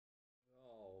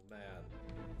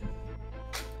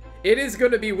It is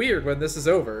going to be weird when this is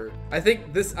over. I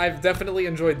think I've definitely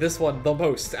enjoyed this one the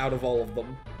most out of all of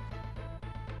them.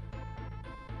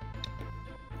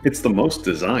 It's the most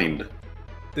designed.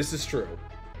 This is true.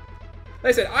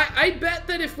 Like I said, I bet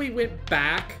that if we went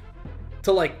back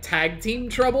to, like, Tag Team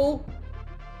Trouble,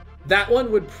 that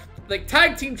one would... Like,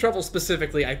 Tag Team Trouble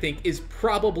specifically, I think, is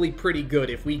probably pretty good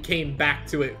if we came back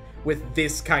to it with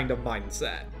this kind of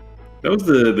mindset. That was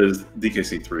the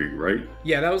DKC3, right?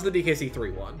 Yeah, that was the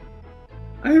DKC3 one.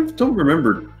 I don't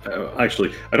remember...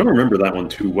 actually, I don't remember that one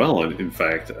too well, in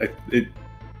fact. It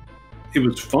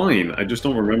was fine. I just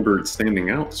don't remember it standing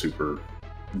out super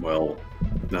well,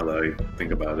 now that I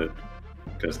think about it.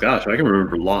 Because, gosh, I can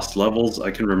remember Lost Levels,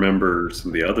 I can remember some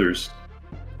of the others,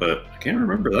 but I can't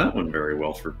remember that one very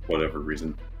well for whatever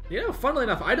reason. You know, funnily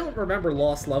enough, I don't remember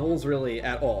Lost Levels really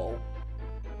at all.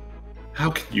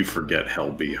 How can you forget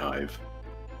Hell Beehive?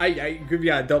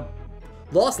 Yeah,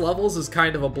 Lost Levels is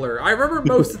kind of a blur. I remember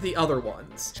most of the other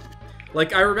ones.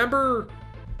 Like, I remember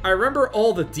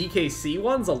all the DKC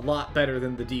ones a lot better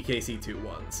than the DKC2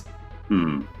 ones.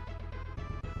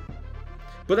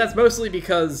 But that's mostly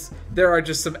because there are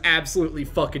just some absolutely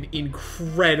fucking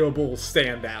incredible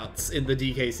standouts in the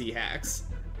DKC hacks.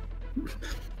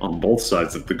 On both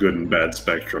sides of the good and bad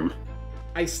spectrum.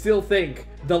 I still think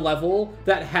the level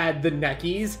that had the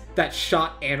neckies that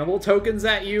shot animal tokens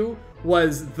at you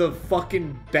was the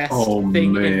fucking best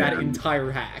thing in that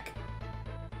entire hack.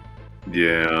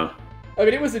 Yeah. I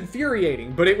mean, it was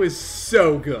infuriating, but it was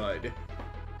so good.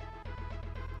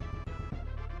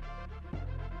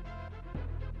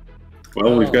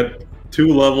 Well, we've got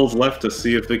 2 levels left to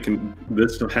see if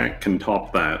this hack can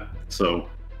top that, so...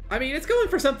 I mean, it's going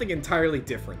for something entirely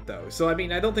different, though, so I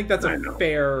mean, I don't think that's a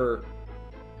fair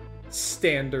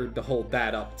standard to hold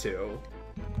that up to.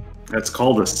 That's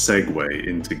called a segue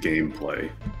into gameplay.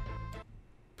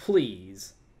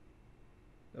 Please.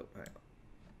 Oh, hang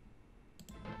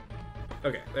on.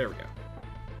 Okay, there we go.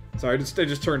 Sorry, I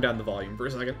just turned down the volume for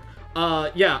a second.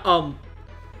 Yeah,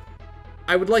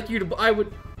 I would like you to...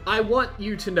 I want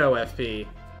you to know, FP,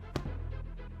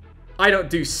 I don't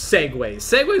do segues.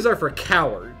 Segues are for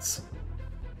cowards.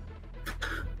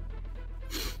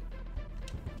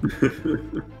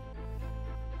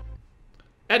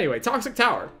 Anyway, Toxic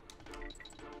Tower.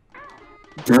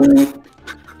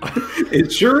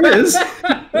 It sure is.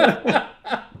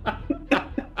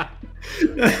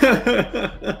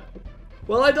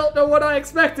 Well, I don't know what I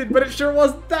expected, but it sure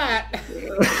wasn't that.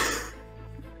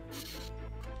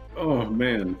 Oh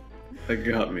man, that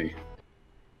got me.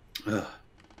 Ugh.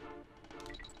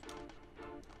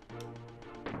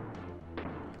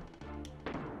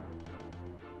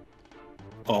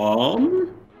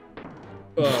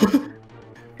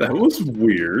 That was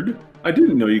weird. I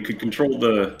didn't know you could control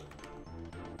the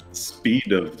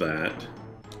speed of that.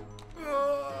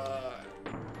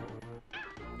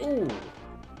 Ooh.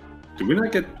 Did we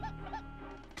not get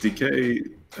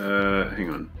DK? Hang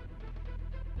on.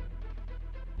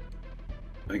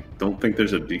 I don't think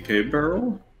there's a DK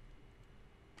barrel.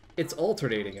 It's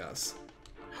alternating us.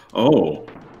 Oh.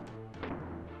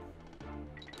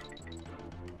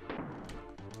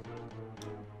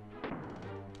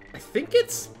 I think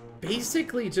it's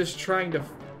basically just trying to...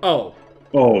 Oh.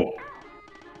 Oh.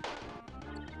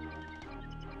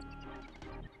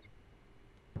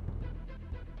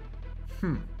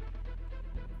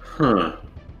 Huh.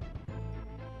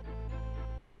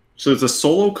 So it's a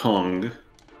solo Kong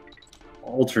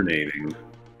alternating.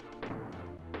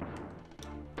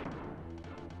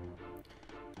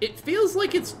 It feels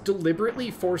like it's deliberately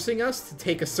forcing us to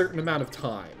take a certain amount of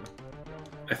time.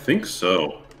 I think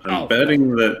so. I'm betting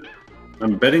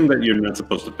that you're not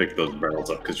supposed to pick those barrels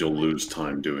up because you'll lose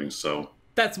time doing so.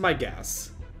 That's my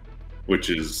guess. Which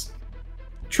is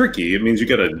tricky. It means you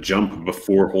gotta jump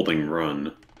before holding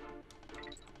run.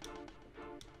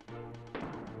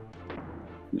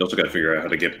 You also gotta figure out how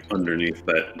to get underneath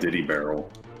that Diddy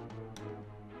barrel.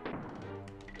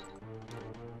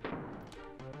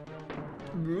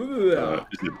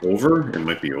 Is it over? It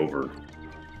might be over.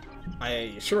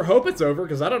 I sure hope it's over,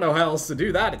 because I don't know how else to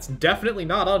do that. It's definitely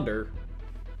not under.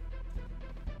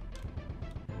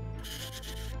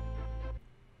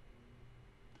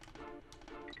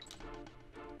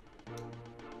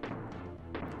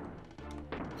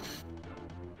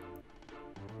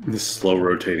 This slow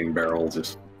rotating barrel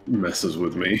just messes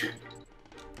with me.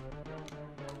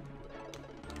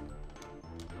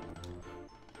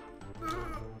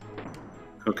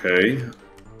 Okay.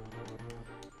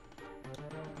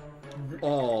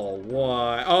 Oh,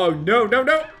 why? Oh, no, no,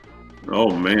 no!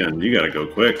 Oh man, you gotta go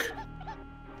quick.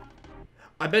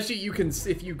 I bet you can,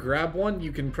 if you grab one,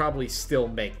 you can probably still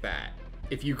make that.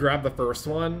 if you grab the first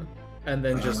one and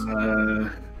then just... I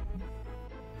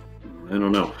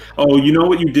don't know. Oh, you know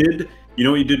what you did? You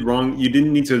know what you did wrong? You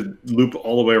didn't need to loop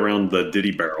all the way around the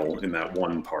Diddy barrel in that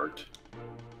one part.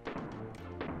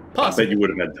 Possible. I bet you would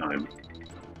have had time.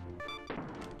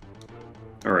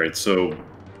 Alright, so...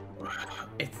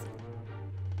 It's...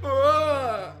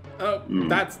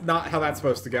 That's not how that's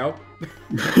supposed to go.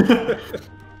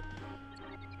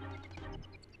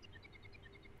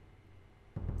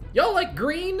 Y'all like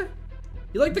green?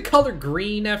 You like the color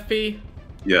green, FP?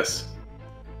 Yes.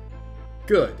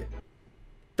 Good.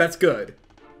 That's good.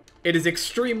 It is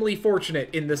extremely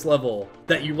fortunate in this level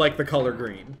that you like the color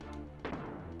green.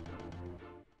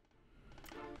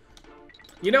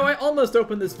 You know, I almost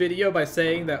opened this video by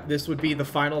saying that this would be the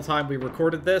final time we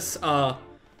recorded this. I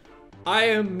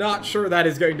am not sure that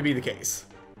is going to be the case.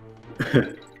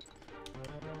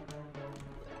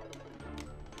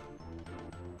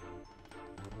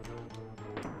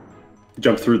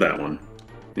 Jump through that one.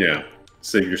 Yeah.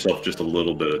 Save yourself just a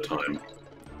little bit of time.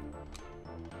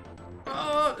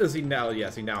 Is he now?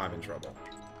 Yes, now I'm in trouble.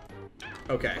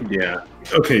 Okay. Yeah.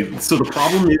 Okay, so the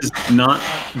problem is not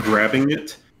grabbing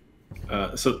it.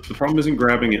 So the problem isn't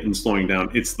grabbing it and slowing down.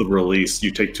 It's the release.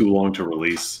 You take too long to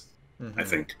release, I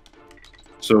think.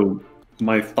 So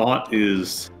my thought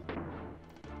is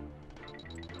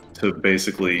to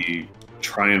basically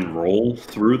try and roll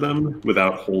through them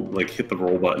without hit the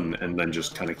roll button and then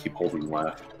just kind of keep holding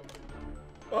left.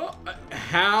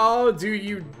 How do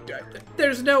you...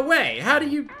 There's no way. How do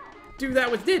you do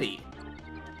that with Diddy?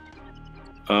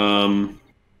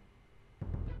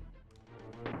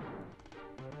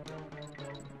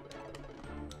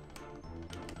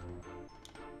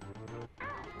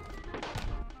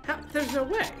 There's no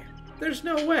way. There's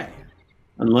no way.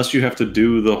 Unless you have to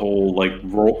do the whole,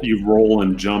 you roll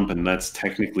and jump, and that's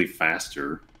technically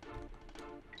faster.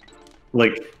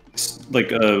 Like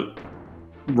a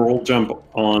roll jump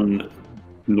on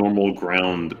normal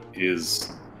ground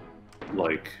is,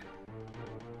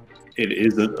 it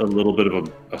is a little bit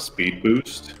of a speed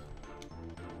boost.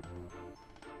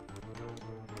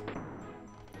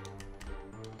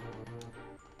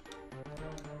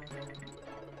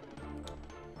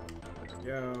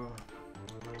 Go.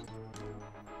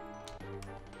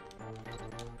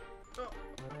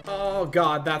 Oh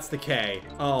god, that's the K.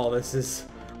 Oh, this is...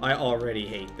 I already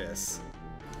hate this.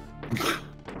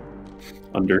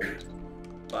 Under.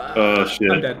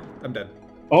 Shit. I'm dead. I'm dead.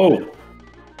 Oh!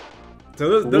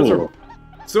 So those are...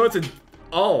 So it's a...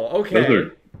 Oh, okay.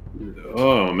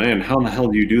 Oh, man. How in the hell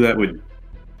do you do that with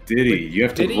Diddy? You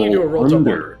have to Diddy, roll you do a roll under. jump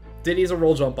under. Diddy's a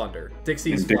roll jump under.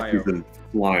 Dixie's fly over. Dixie's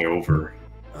fly over.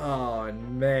 Oh,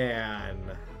 man.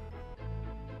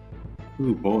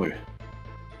 Ooh, boy.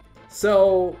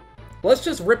 So, let's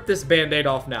just rip this band-aid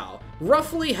off now.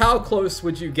 Roughly how close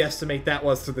would you guesstimate that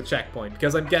was to the checkpoint?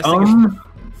 Because I'm guessing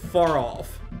it's far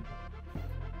off.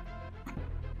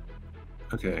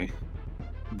 Okay.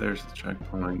 There's the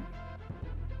checkpoint.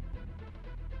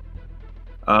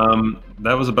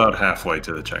 That was about halfway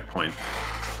to the checkpoint.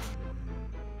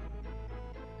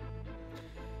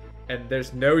 And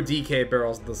there's no DK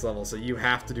barrels at this level, so you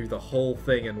have to do the whole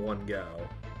thing in one go.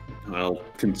 Well,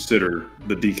 consider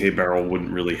the DK barrel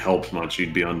wouldn't really help much.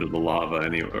 You'd be under the lava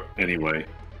anyway.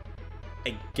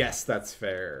 I guess that's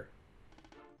fair.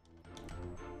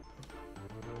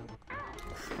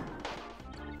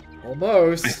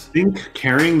 Almost. I think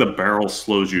carrying the barrel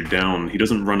slows you down. He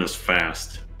doesn't run as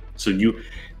fast. So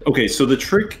okay, so the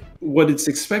trick, what it's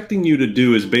expecting you to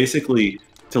do is basically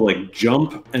to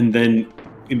jump and then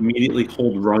immediately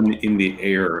hold run in the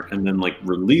air and then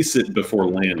release it before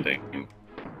landing.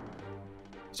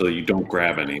 So you don't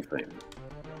grab anything.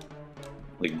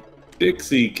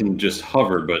 Dixie can just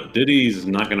hover, but Diddy's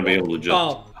not going to be able to just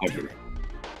hover.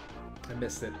 I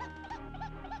missed it.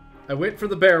 I went for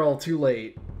the barrel too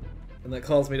late, and that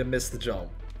caused me to miss the jump.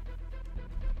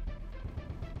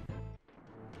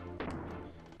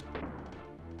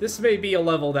 This may be a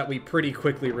level that we pretty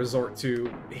quickly resort to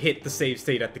hit the save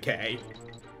state at the K.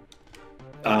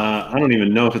 I don't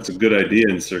even know if it's a good idea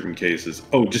in certain cases.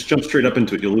 Oh, just jump straight up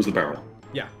into it. You'll lose the barrel.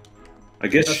 Yeah. I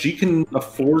guess she can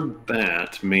afford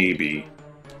that, maybe.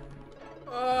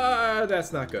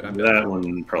 That's not good. That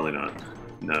one, probably not.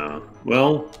 No.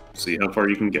 Well, see how far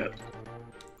you can get.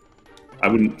 I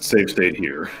wouldn't save state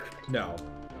here. No.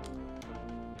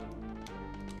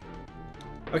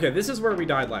 Okay, this is where we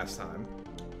died last time.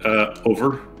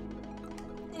 Over.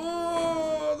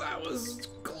 Oh, that was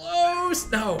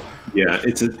close. No. Yeah,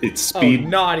 it's speed. Oh,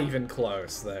 not even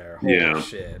close there. Holy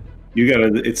shit. You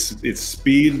gotta. It's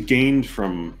speed gained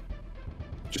from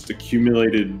just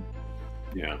accumulated.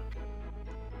 Yeah.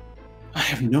 I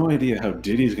have no idea how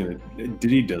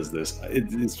Diddy does this.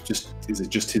 Is it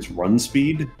just his run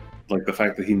speed? Like the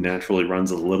fact that he naturally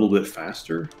runs a little bit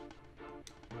faster?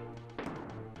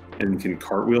 And can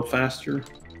cartwheel faster?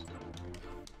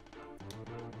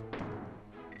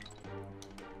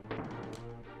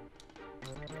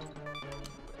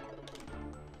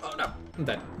 Oh no, I'm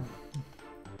dead.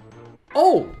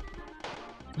 Oh!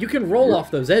 You can roll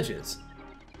off those edges.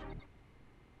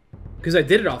 Because I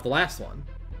did it off the last one.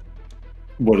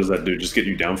 What does that do? Just get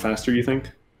you down faster, you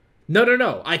think? No, no,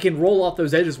 no. I can roll off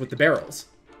those edges with the barrels.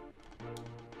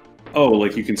 Oh,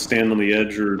 like you can stand on the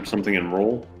edge or something and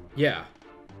roll? Yeah.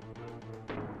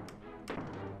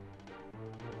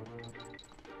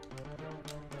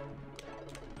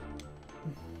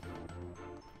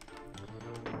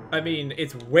 I mean,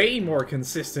 it's way more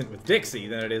consistent with Dixie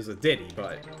than it is with Diddy,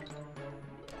 but...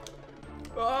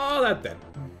 Oh, that dead.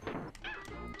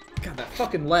 God, that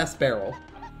fucking last barrel.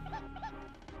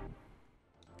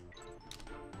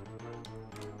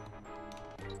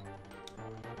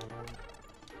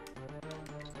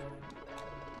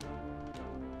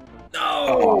 No!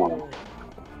 Oh.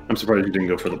 I'm surprised you didn't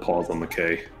go for the pause on the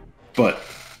K. But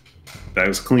that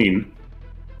was clean.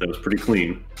 That was pretty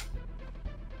clean.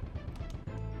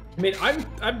 I mean,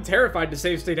 I'm terrified to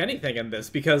save state anything in this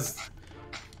because,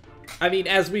 I mean,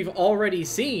 as we've already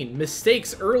seen,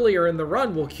 mistakes earlier in the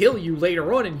run will kill you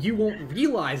later on, and you won't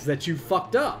realize that you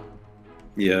fucked up.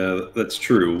 Yeah, that's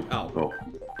true. Oh.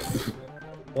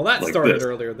 Well, that Like started this.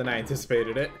 earlier than I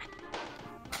anticipated it.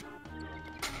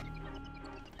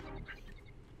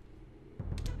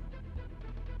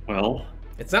 Well,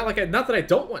 It's not like not that I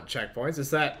don't want checkpoints,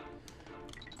 it's that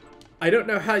I don't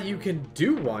know how you can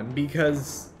do one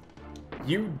because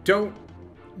you don't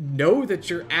know that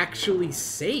you're actually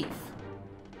safe.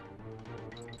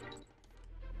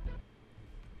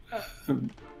 when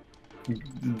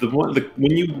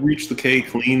you reach the K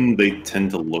clean, they tend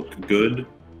to look good.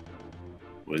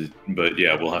 But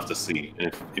yeah, we'll have to see.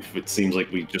 And if it seems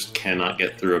like we just cannot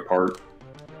get through a part,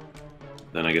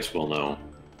 then I guess we'll know.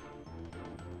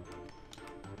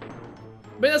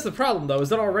 I mean, that's the problem, though,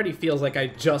 is it already feels like I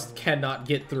just cannot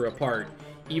get through a part,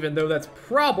 even though that's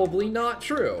probably not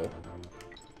true.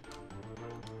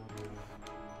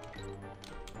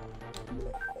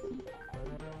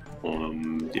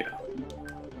 Yeah.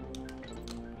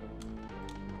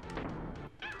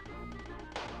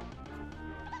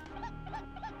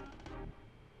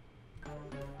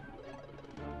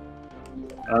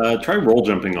 Try roll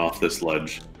jumping off this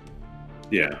ledge.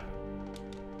 Yeah.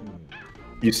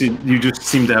 You just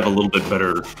seem to have a little bit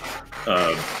better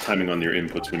timing on your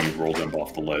inputs when you roll jump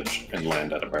off the ledge and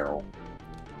land at a barrel.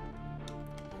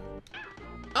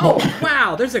 Oh,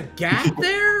 wow, there's a gap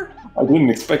there? I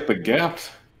didn't expect the gap.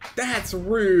 That's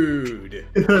rude.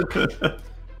 It's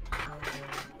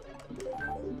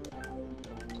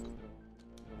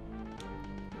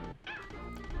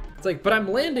like, but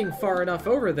I'm landing far enough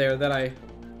over there that I...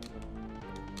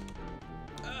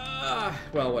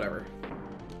 well, whatever.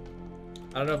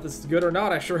 I don't know if this is good or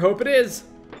not. I sure hope it is.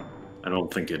 I don't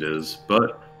think it is,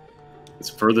 but it's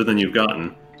further than you've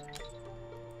gotten.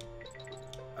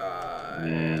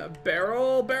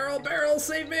 Barrel, barrel, barrel,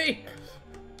 save me!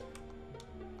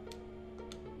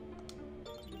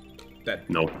 Dead.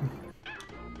 Nope.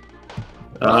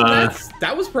 Well,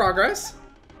 that was progress.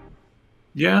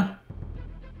 Yeah.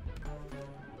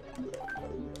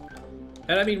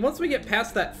 And I mean, once we get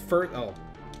past that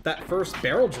first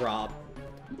barrel drop,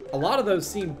 a lot of those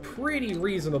seem pretty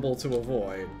reasonable to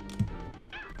avoid.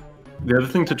 The other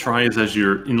thing to try is as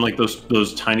you're in like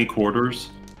those tiny quarters,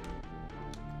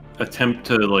 attempt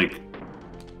to like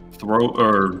throw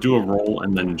or do a roll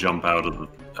and then jump out of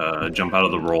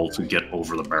the roll to get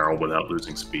over the barrel without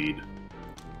losing speed.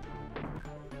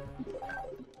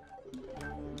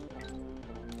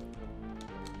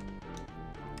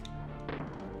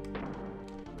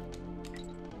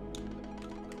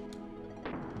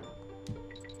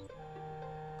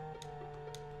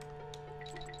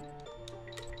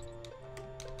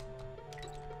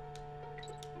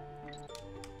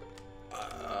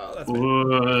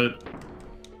 What?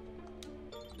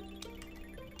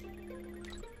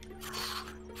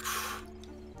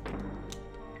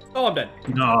 Oh, I'm dead.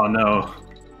 No.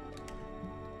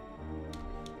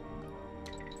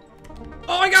 Oh,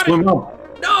 I got Swim it!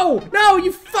 up. No,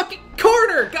 you fucking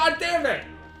corner! God damn it!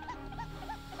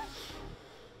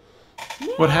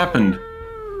 What happened?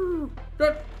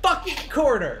 The fucking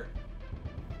corner!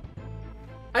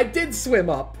 I did swim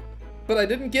up, but I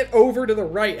didn't get over to the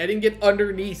right. I didn't get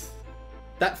underneath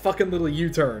that fucking little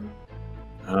U-turn.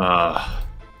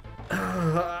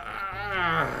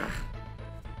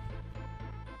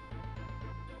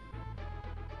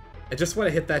 I just want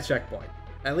to hit that checkpoint.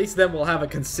 At least then we'll have a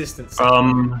consistency.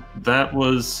 That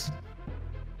was...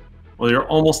 Well, you're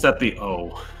almost at the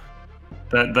O.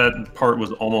 That part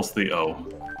was almost the O.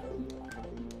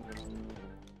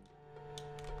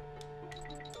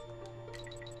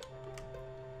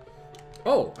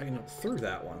 Oh, I can jump through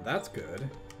that one. That's good.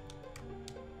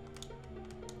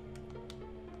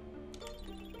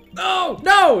 No!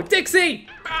 No! Dixie!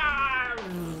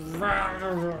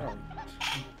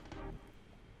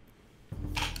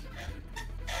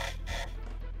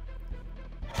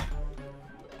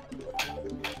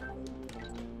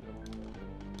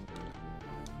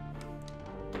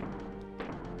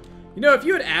 You know, if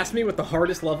you had asked me what the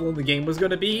hardest level in the game was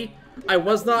going to be, I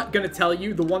was not going to tell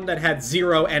you the one that had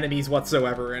 0 enemies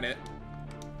whatsoever in it.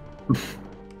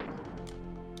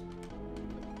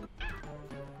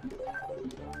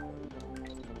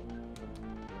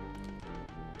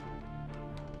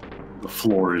 The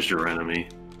floor is your enemy.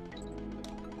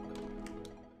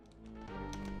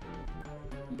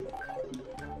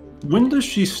 When does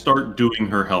she start doing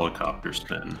her helicopter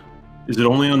spin? Is it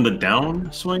only on the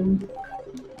down swing?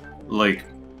 Like,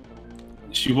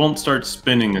 she won't start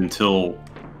spinning until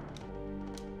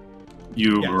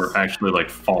you are actually like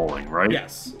falling, right?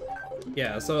 Yes.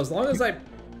 Yeah, so as long as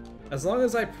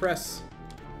I press,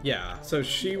 yeah, so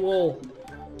she will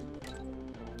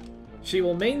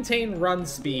maintain run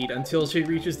speed until she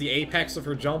reaches the apex of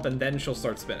her jump, and then she'll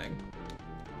start spinning.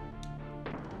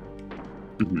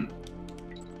 Mm-hmm.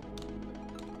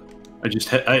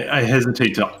 I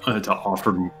hesitate to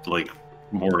offer like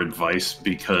more advice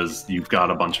because you've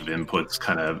got a bunch of inputs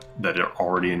kind of that are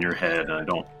already in your head, and I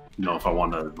don't know if I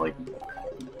want to like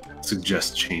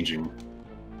suggest changing.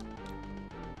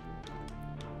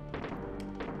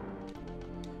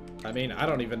 I mean, I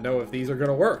don't even know if these are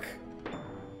gonna work.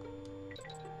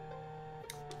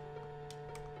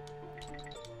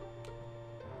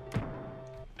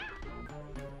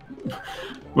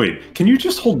 Wait, can you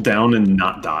just hold down and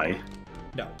not die?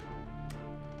 No.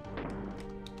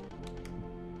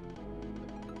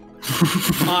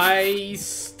 I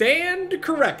stand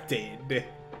corrected.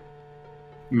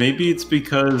 Maybe it's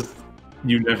because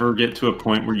you never get to a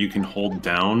point where you can hold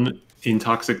down in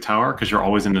Toxic Tower because you're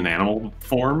always in an animal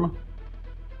form.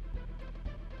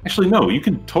 Actually, no, you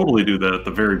can totally do that at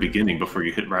the very beginning before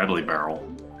you hit Rattly Barrel.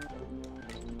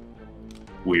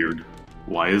 Weird.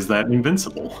 Why is that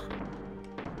invincible?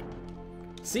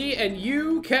 See, and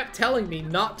you kept telling me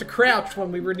not to crouch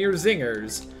when we were near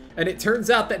zingers, and it turns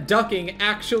out that ducking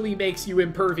actually makes you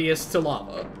impervious to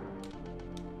lava.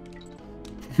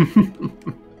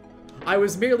 I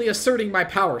was merely asserting my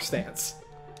power stance.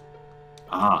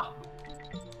 Ah.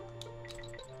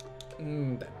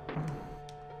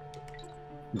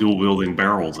 Dual-wielding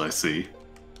barrels, I see.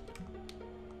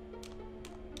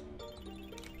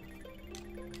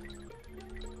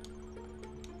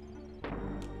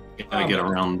 Gotta get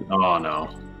around... Oh, no.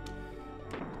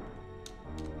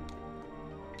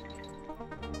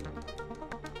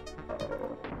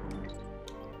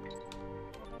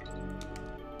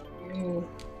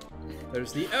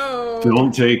 There's the O.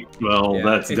 Don't take... Well, Yeah,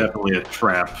 that's definitely a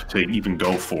trap to even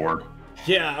go for.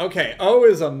 Yeah, okay. O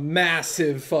is a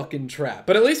massive fucking trap.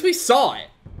 But at least we saw it.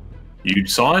 You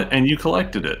saw it and you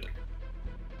collected it.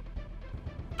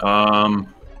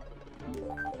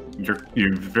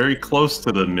 You're very close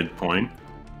to the midpoint,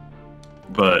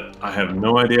 but I have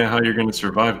no idea how you're going to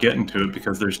survive getting to it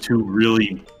because there's two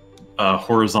really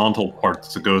horizontal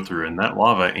parts to go through, and that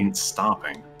lava ain't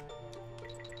stopping.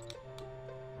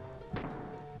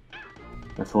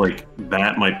 I feel like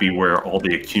that might be where all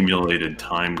the accumulated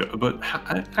time goes. But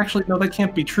actually, no, that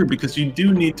can't be true because you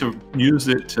do need to use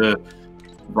it to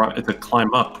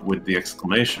climb up with the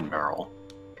exclamation barrel.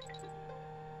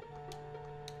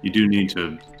 You do need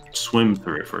to swim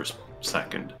through it for a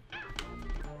second.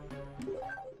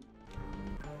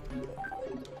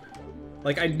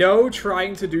 Like, I know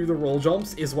trying to do the roll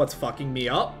jumps is what's fucking me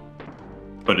up.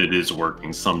 But it is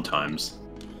working sometimes.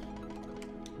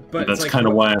 But that's like, kind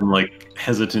of why I'm like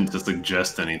hesitant to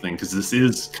suggest anything, because this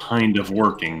is kind of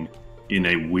working in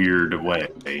a weird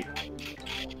way.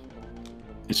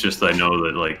 It's just I know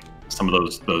that like some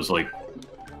of those like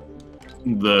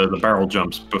the barrel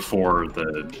jumps before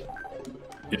the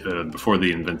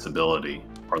invincibility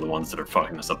are the ones that are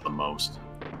fucking us up the most.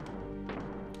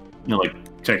 You know, like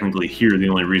technically here the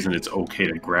only reason it's okay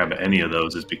to grab any of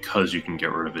those is because you can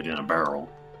get rid of it in a barrel.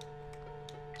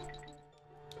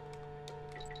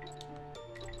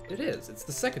 It is. It's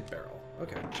the second barrel.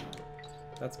 Okay.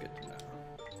 That's good to know.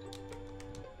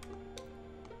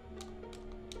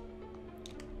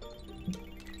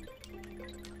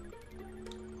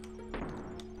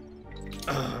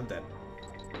 I'm dead.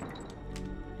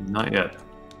 Not yet.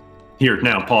 Here,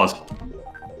 now, pause.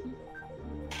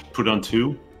 Put on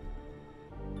 2.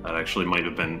 That actually might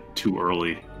have been too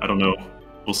early. I don't know.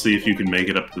 We'll see if you can make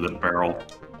it up to the barrel.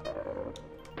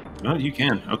 No, you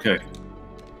can. Okay.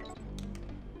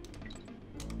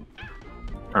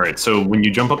 Alright, so when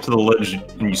you jump up to the ledge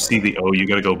and you see the O, you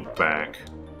gotta go back.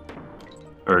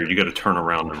 Or you gotta turn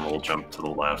around and roll jump to the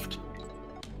left.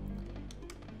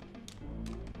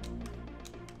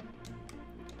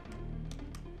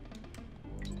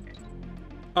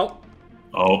 Oh.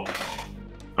 Oh.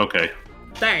 Okay.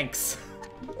 Thanks.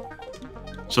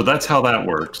 So that's how that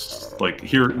works. Like,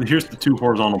 here's the 2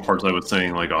 horizontal parts I was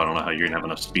saying, like, oh, I don't know how you're gonna have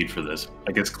enough speed for this.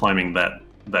 I guess climbing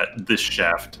this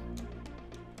shaft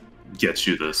gets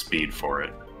you the speed for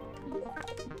it.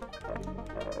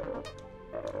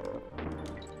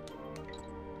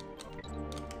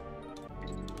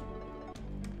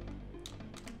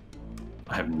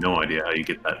 I have no idea how you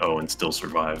get that O and still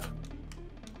survive.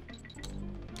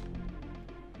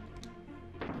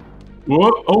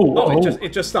 Whoa! Oh! It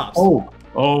just stops. Oh!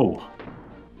 Oh!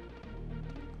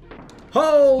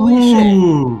 Holy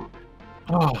shit!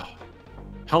 Oh.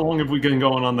 How long have we been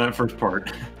going on that first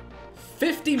part?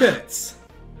 50 minutes.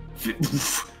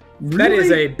 Really? That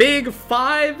is a big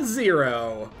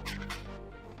 5-0.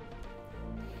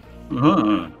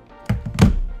 I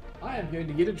am going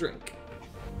to get a drink.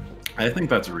 I think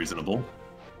that's reasonable.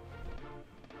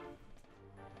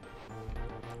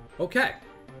 Okay.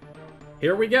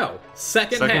 Here we go.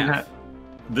 Second half.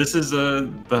 This is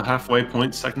the halfway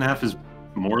point. Second half is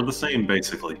more of the same,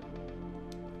 basically.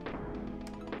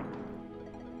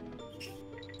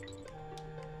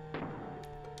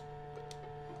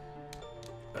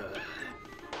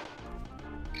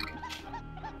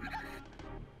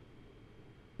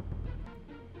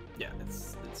 Yeah,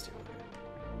 it's too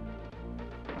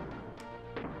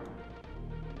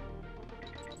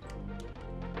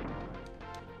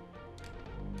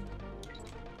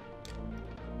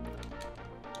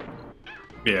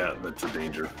Yeah, that's a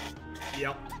danger.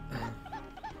 Yep.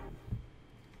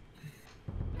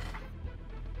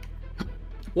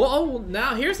 Well,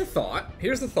 now here's a thought.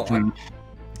 Here's a thought.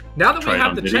 Now that we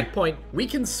have the checkpoint, we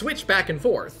can switch back and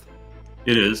forth.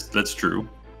 It is. That's true.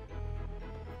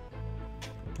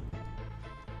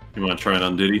 You want to try it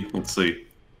on Diddy? Let's see.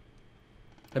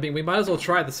 I mean, we might as well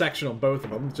try the section on both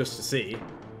of them, just to see.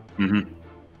 Mm-hmm.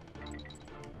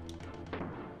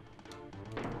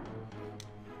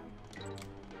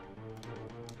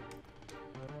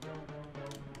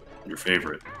 Your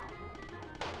favorite.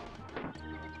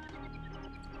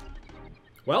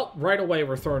 Well, right away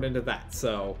we're thrown into that,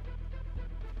 so...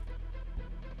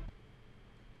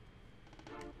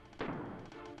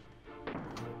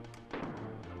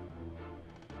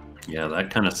 Yeah, that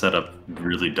kind of setup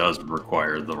really does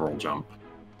require the roll jump.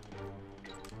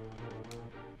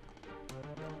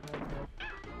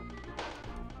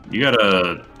 You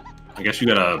gotta... I guess you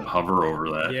gotta hover over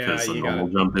that, because the normal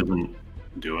jump isn't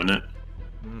doing it.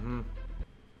 Mm-hmm.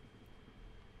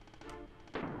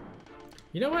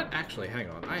 You know what? Actually, hang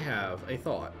on. I have a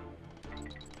thought.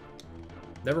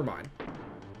 Never mind.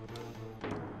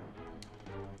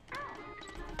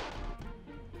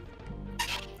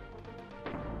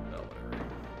 Oh, whatever.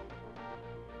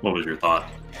 What was your thought?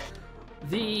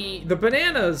 The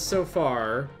bananas so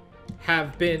far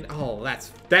have been... Oh,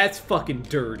 that's fucking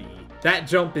dirty. That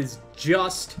jump is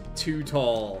just too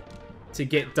tall to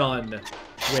get done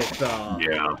with...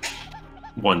 Yeah.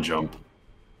 One jump.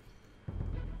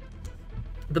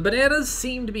 The bananas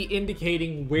seem to be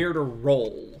indicating where to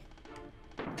roll.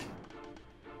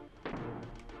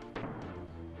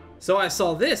 So I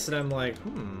saw this and I'm like,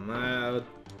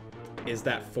 is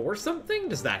that for something?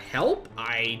 Does that help?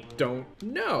 I don't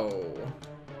know.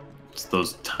 It's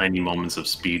those tiny moments of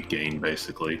speed gain,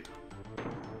 basically.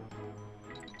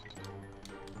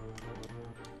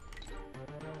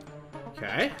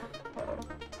 Okay.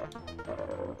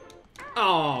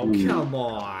 Oh, come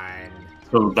on.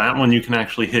 So that one you can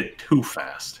actually hit too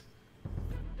fast.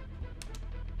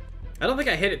 I don't think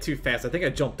I hit it too fast. I think I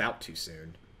jumped out too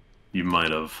soon. You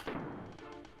might have.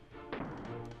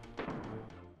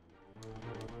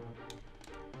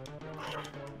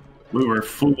 We were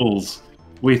fools.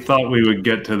 We thought we would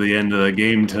get to the end of the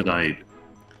game tonight.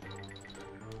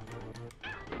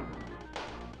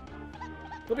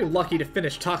 We'll be lucky to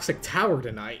finish Toxic Tower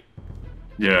tonight.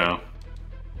 Yeah.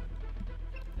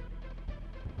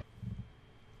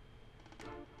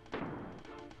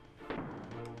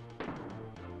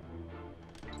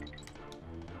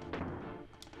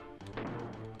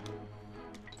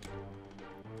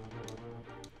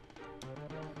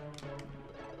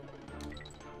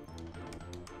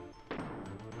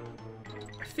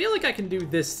 feel like I can do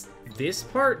this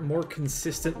part more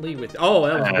consistently with... Oh,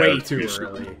 that was way too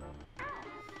early.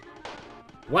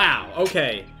 Wow,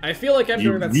 okay. I feel like I'm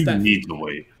doing that You stuff. need to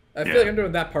wait. I feel like I'm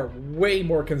doing that part way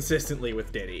more consistently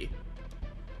with Diddy.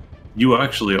 You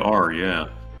actually are, yeah.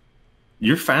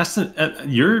 You're fast.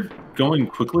 You're going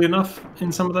quickly enough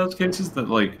in some of those cases that,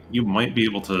 like, you might be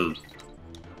able to...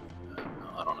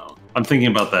 I don't know. I'm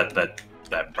thinking about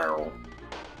that barrel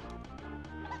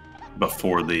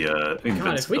before the invincibility.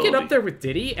 God, if we get up there with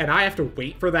Diddy and I have to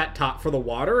wait for that top for the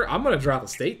water, I'm gonna drop a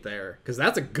state there because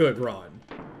that's a good run.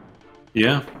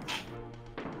 Yeah.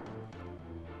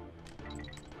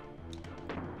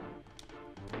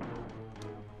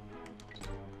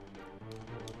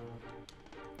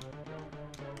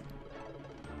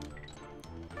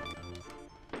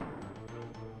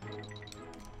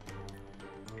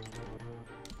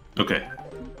 Okay.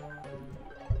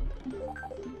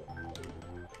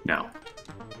 Now.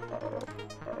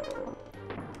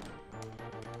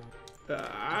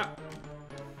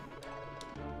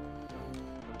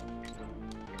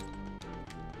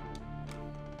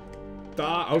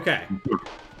 Okay.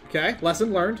 Okay,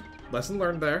 lesson learned. Lesson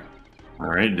learned there.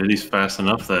 Alright, Diddy's fast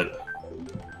enough that...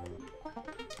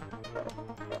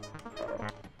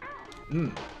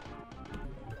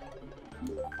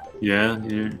 Yeah,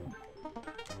 it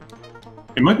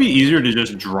might be easier to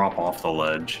just drop off the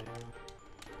ledge.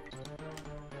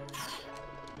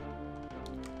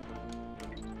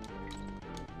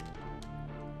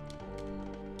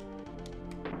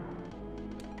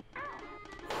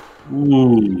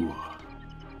 Ooh.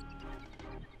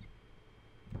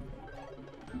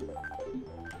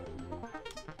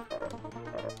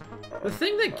 The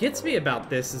thing that gets me about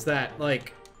this is that,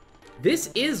 like, this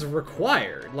is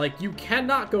required. Like, you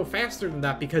cannot go faster than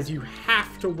that because you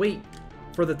have to wait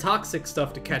for the toxic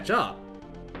stuff to catch up.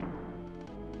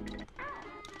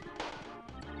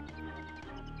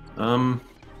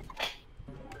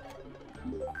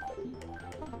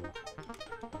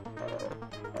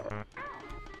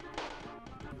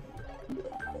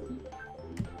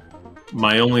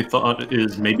 My only thought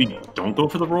is maybe don't go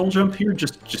for the roll jump here,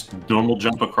 just normal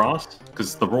jump across,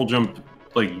 because the roll jump,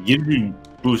 like, gives you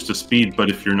boost of speed, but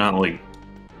if you're not, like,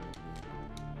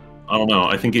 I don't know,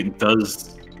 I think it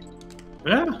does.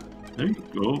 Yeah, there you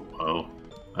go. Oh,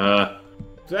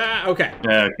 okay.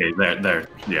 Yeah, okay, there,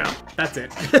 yeah. That's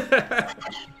it.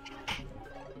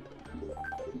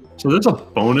 So there's a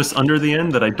bonus under the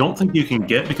end that I don't think you can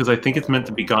get because I think it's meant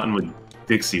to be gotten with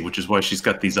Dixie, which is why she's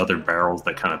got these other barrels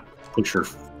that kind of push her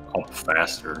up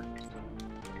faster.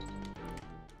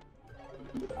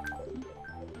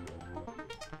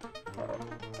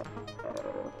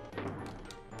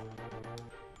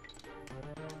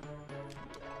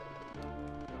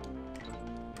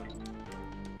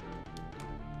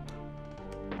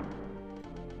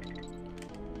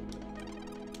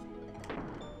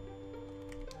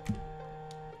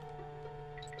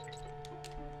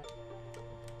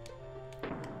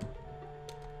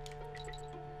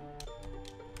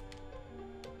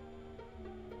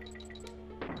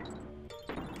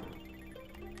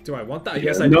 Do I want that?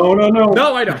 Yes, I do. No.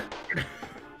 No, I don't.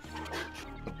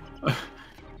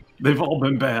 They've all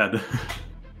been bad.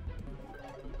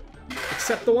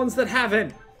 Except the ones that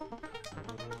haven't.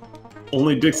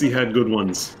 Only Dixie had good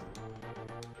ones.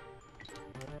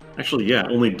 Actually, yeah,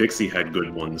 only Dixie had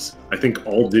good ones. I think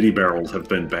all Diddy barrels have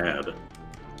been bad.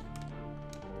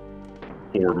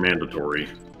 Or mandatory.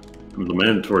 The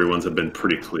mandatory ones have been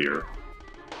pretty clear.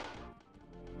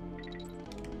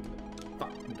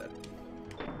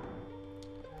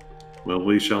 Well,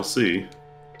 we shall see.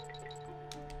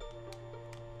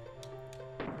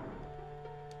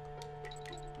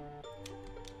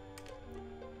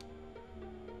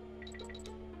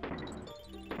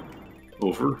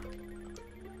 Over.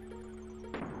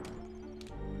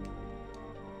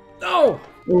 No!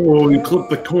 Oh, you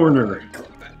clipped the corner.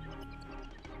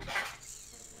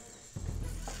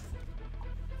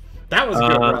 That was a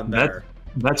good run there.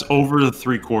 That's over the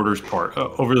 3/4 part.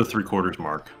 Over the 3/4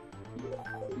 mark.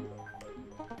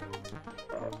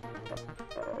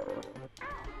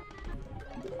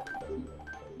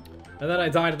 And then I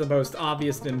died at the most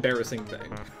obvious and embarrassing thing.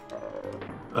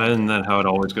 Isn't that how it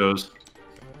always goes?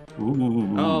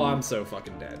 Ooh. Oh, I'm so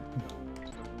fucking dead.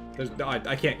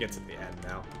 I can't get to the end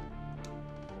now.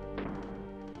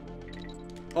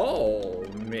 Oh,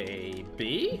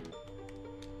 maybe?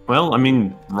 Well, I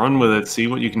mean, run with it, see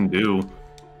what you can do.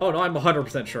 Oh no, I'm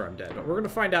 100% sure I'm dead, but we're gonna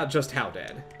find out just how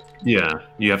dead. Yeah,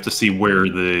 you have to see where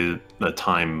the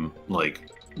time, like,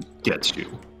 gets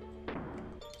you.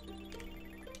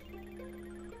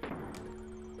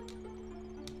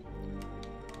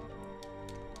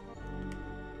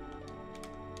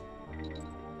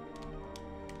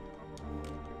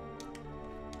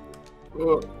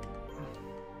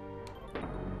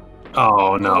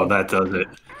 Oh, no, that does it.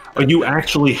 Oh, you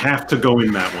actually have to go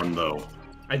in that one, though.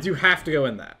 I do have to go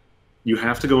in that. You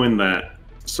have to go in that.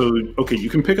 So, okay, you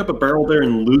can pick up a barrel there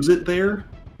and lose it there,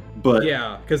 but...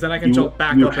 Yeah, because then I can jump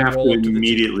back up and roll up to the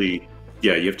G.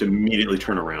 Yeah, you have to immediately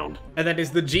turn around. And then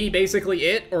is the G basically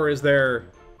it, or is there...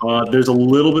 There's a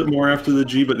little bit more after the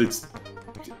G, but it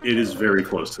is very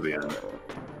close to the end.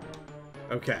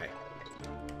 Okay.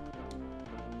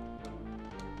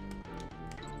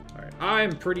 Alright,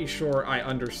 I'm pretty sure I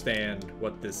understand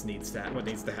what needs to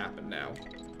happen now.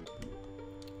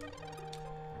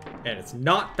 And it's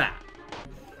not that.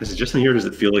 Is it just in here, or does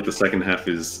it feel like the second half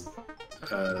is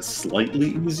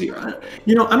slightly easier? I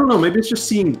don't know. Maybe it's just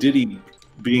seeing Diddy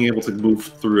being able to move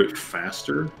through it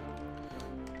faster.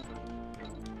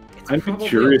 I'd be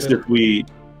curious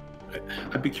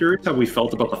how we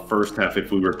felt about the first half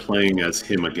if we were playing as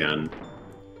him again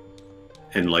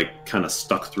and like kind of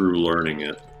stuck through learning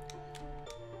it.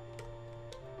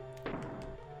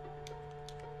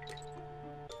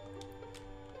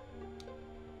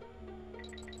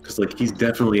 Because like he's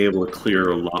definitely able to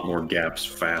clear a lot more gaps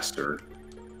faster.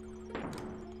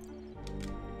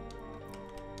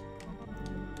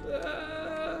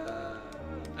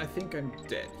 I think I'm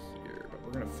dead here, but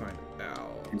we're gonna find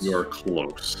out. You're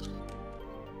close.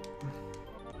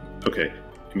 Okay,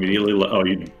 immediately. Oh,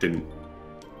 you didn't.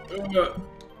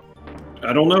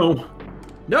 I don't know.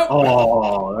 Nope.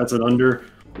 Oh, that's an under.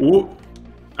 Ooh,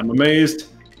 I'm amazed.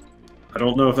 I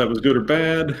don't know if that was good or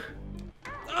bad.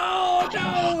 Oh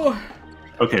no!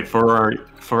 Okay, for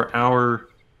our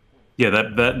yeah,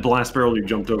 that blast barrel you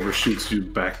jumped over shoots you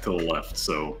back to the left,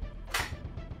 so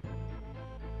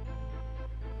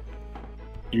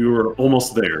you were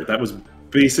almost there. That was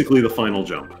basically the final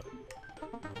jump.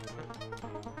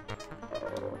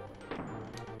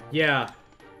 Yeah.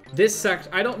 This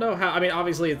section, I don't know how, I mean,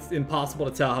 obviously it's impossible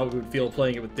to tell how it would feel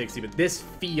playing it with Dixie, but this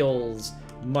feels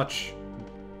much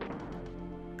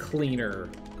cleaner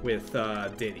with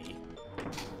Diddy.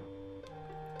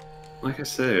 Like I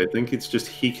say, I think it's just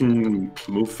he can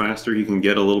move faster, he can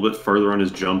get a little bit further on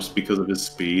his jumps because of his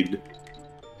speed.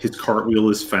 His cartwheel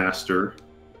is faster.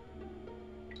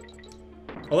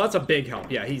 Oh, that's a big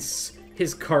help. Yeah, his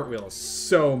cartwheel is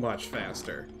so much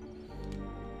faster.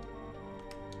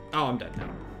 Oh, I'm dead now.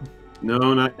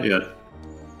 No, not yet.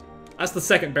 That's the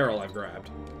second barrel I've grabbed.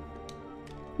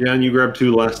 Yeah, and you grabbed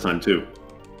 2 last time, too.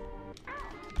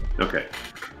 Okay.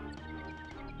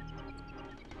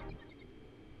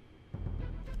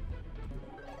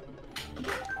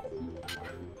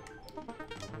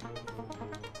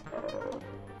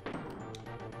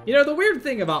 You know, the weird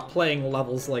thing about playing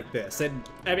levels like this, and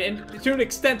I mean, to an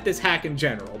extent this hack in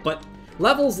general, but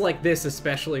levels like this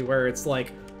especially where it's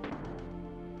like,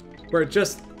 where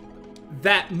just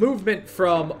that movement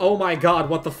from, oh my god,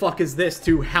 what the fuck is this,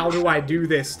 to how do I do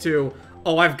this, to,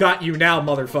 oh, I've got you now,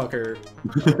 motherfucker.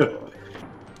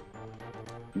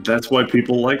 That's why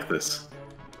people like this.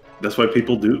 That's why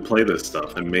people do play this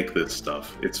stuff and make this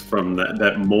stuff. It's from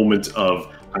that moment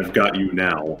of, I've got you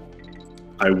now.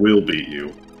 I will beat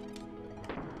you.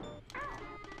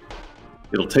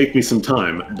 It'll take me some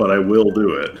time, but I will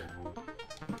do it.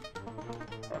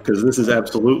 Because this is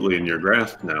absolutely in your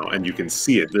grasp now, and you can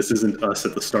see it. This isn't us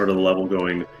at the start of the level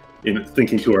going,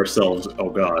 thinking to ourselves, oh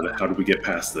god, how do we get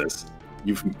past this?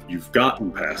 You've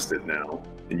gotten past it now,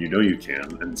 and you know you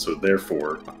can, and so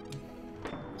therefore,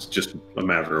 it's just a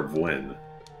matter of when.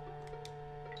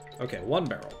 Okay, 1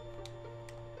 barrel.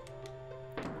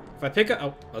 If I pick up...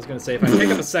 Oh, I was going to say, if I pick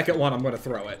up a second one, I'm going to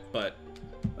throw it, but...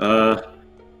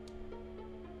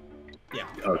 Yeah.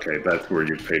 Okay, that's where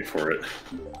you paid for it.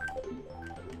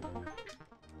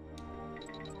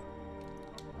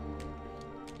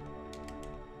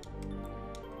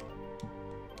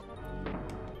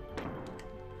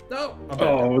 No!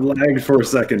 Oh, it lagged for a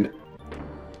second.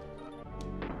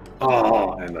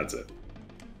 Oh, and that's it.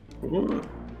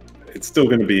 It's still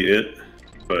going to be it,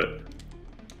 but...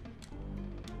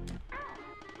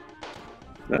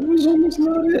 that was almost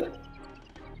not it.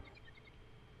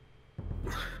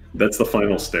 That's the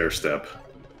final stair step.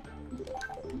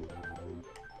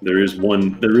 There is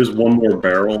one more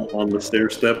barrel on the stair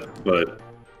step, but...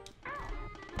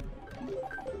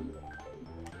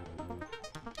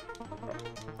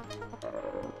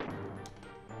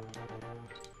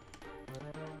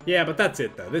 Yeah, but that's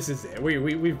it, though. This is it.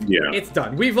 We've yeah. It's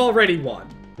done. We've already won.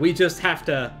 We just have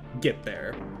to get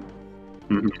there.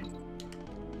 Mm-hmm.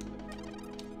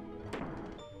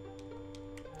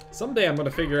 Someday I'm going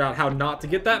to figure out how not to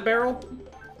get that barrel,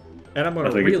 and I'm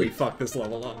going to really fuck this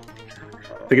level up.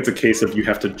 I think it's a case of you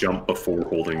have to jump before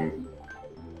holding...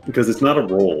 because it's not a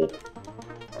roll.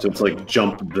 So it's like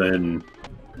jump, then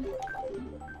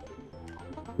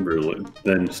really,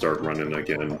 then start running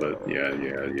again. But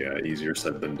yeah, easier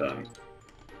said than done.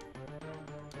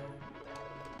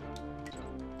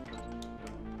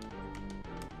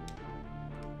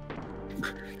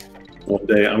 One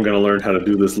day I'm gonna learn how to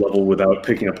do this level without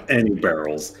picking up any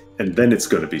barrels, and then it's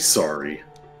gonna be sorry.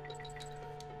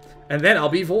 And then I'll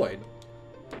be Void.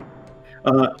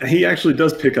 He actually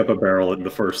does pick up a barrel in the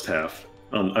first half.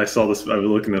 I saw this. I was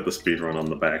looking at the speedrun on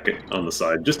the back, on the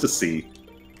side, just to see.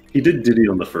 He did Diddy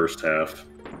on the first half,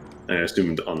 and I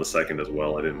assumed on the second as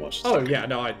well. I didn't watch the second. Yeah,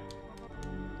 no,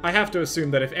 I have to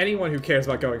assume that if anyone who cares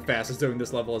about going fast is doing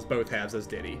this level as both halves as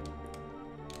Diddy.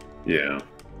 Yeah.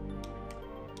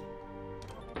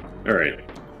 Alright.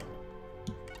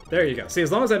 There you go. See,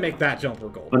 as long as I make that jump, we're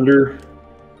golden. Under...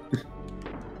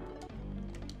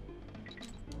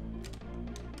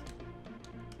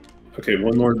 Okay,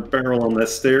 one more barrel on that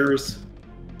stairs.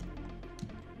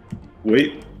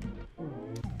 Wait.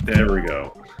 There we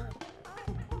go.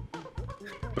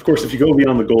 Of course, if you go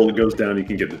beyond the goal, it goes down, you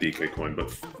can get the DK coin, but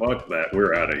fuck that,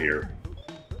 we're out of here.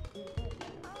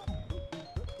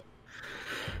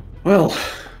 Well...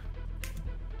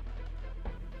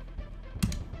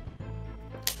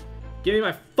 Give me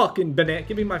my fucking banana.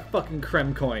 Give me my fucking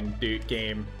creme coin, dude.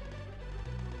 Game.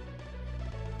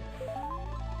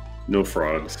 No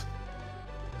frogs.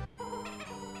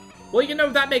 Well, you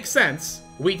know, that makes sense.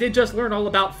 We did just learn all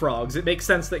about frogs. It makes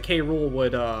sense that K. Rool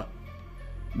would,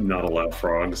 not allow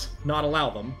frogs. not allow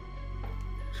them.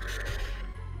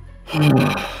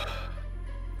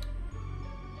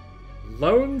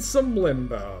 Lonesome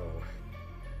Limbo.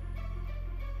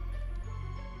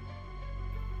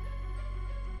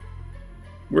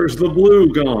 Where's the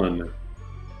blue gone?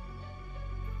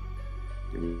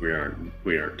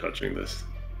 We aren't touching this.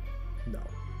 No.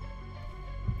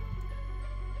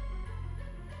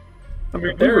 I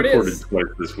mean, There we it recorded is. twice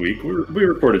this week. We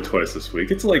recorded twice this week.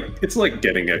 It's like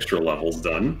getting extra levels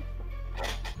done.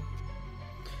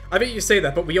 I bet you say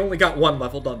that, but we only got one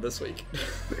level done this week.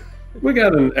 We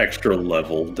got an extra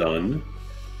level done.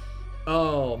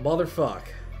 Oh, motherfuck.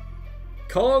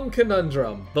 Kong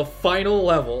Conundrum, the final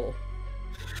level.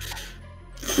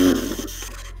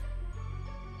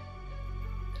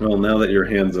 Well, now that your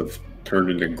hands have turned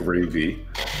into gravy.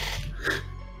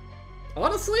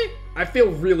 Honestly, I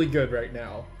feel really good right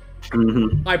now.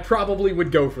 Mm-hmm. I probably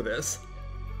would go for this.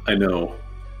 I know.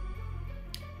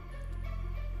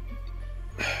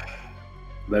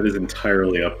 That is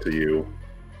entirely up to you.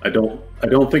 I don't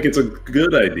think it's a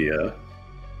good idea.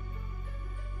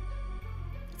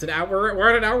 It's an hour.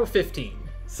 We're at an hour 15,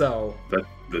 so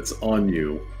That's on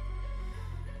you.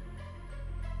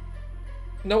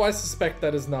 no, I suspect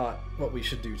that is not what we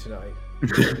should do tonight.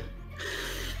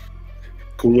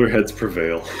 Cooler heads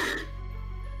prevail.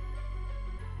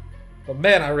 But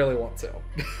man, I really want to.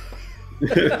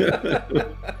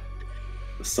 The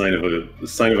sign of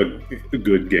a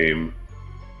good game.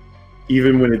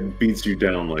 Even when it beats you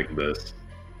down like this.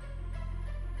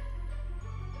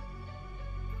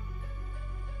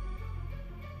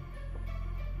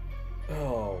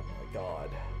 Oh my god.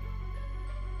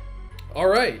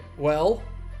 Alright, well.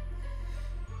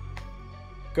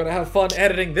 Gonna have fun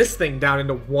editing this thing down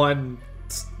into one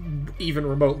even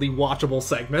remotely watchable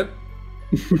segment.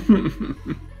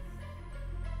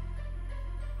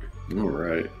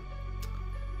 Alright.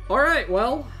 Alright,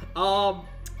 well,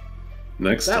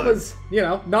 Next that time. was, you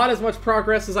know, not as much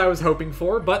progress as I was hoping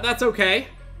for, but that's okay.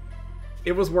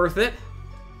 It was worth it.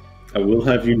 I will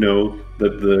have you know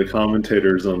that the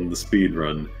commentators on the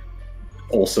speedrun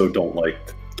also don't like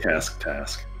Cask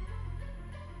Task.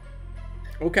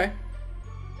 Okay.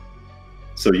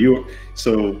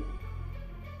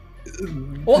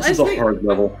 Well, this is a hard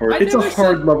level for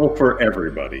level for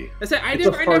everybody. I said I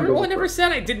never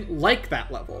said I didn't like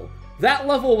that level. That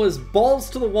level was balls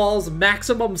to the walls,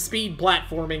 maximum speed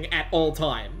platforming at all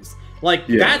times. Like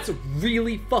that's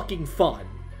really fucking fun.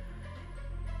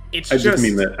 I just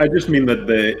mean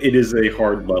that it is a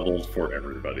hard level for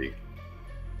everybody.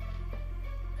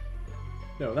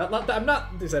 No, I'm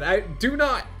not. I said I do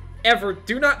not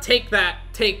take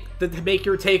to make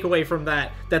your takeaway from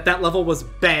that level was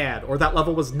bad or that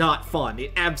level was not fun.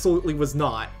 It absolutely was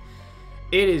not.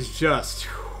 It is just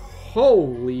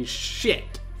holy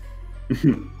shit.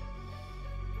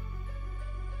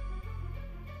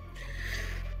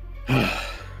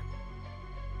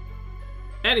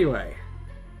 Anyway,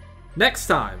 next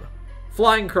time,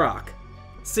 Flying Croc.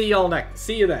 See you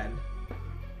then.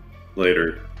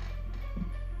 Later.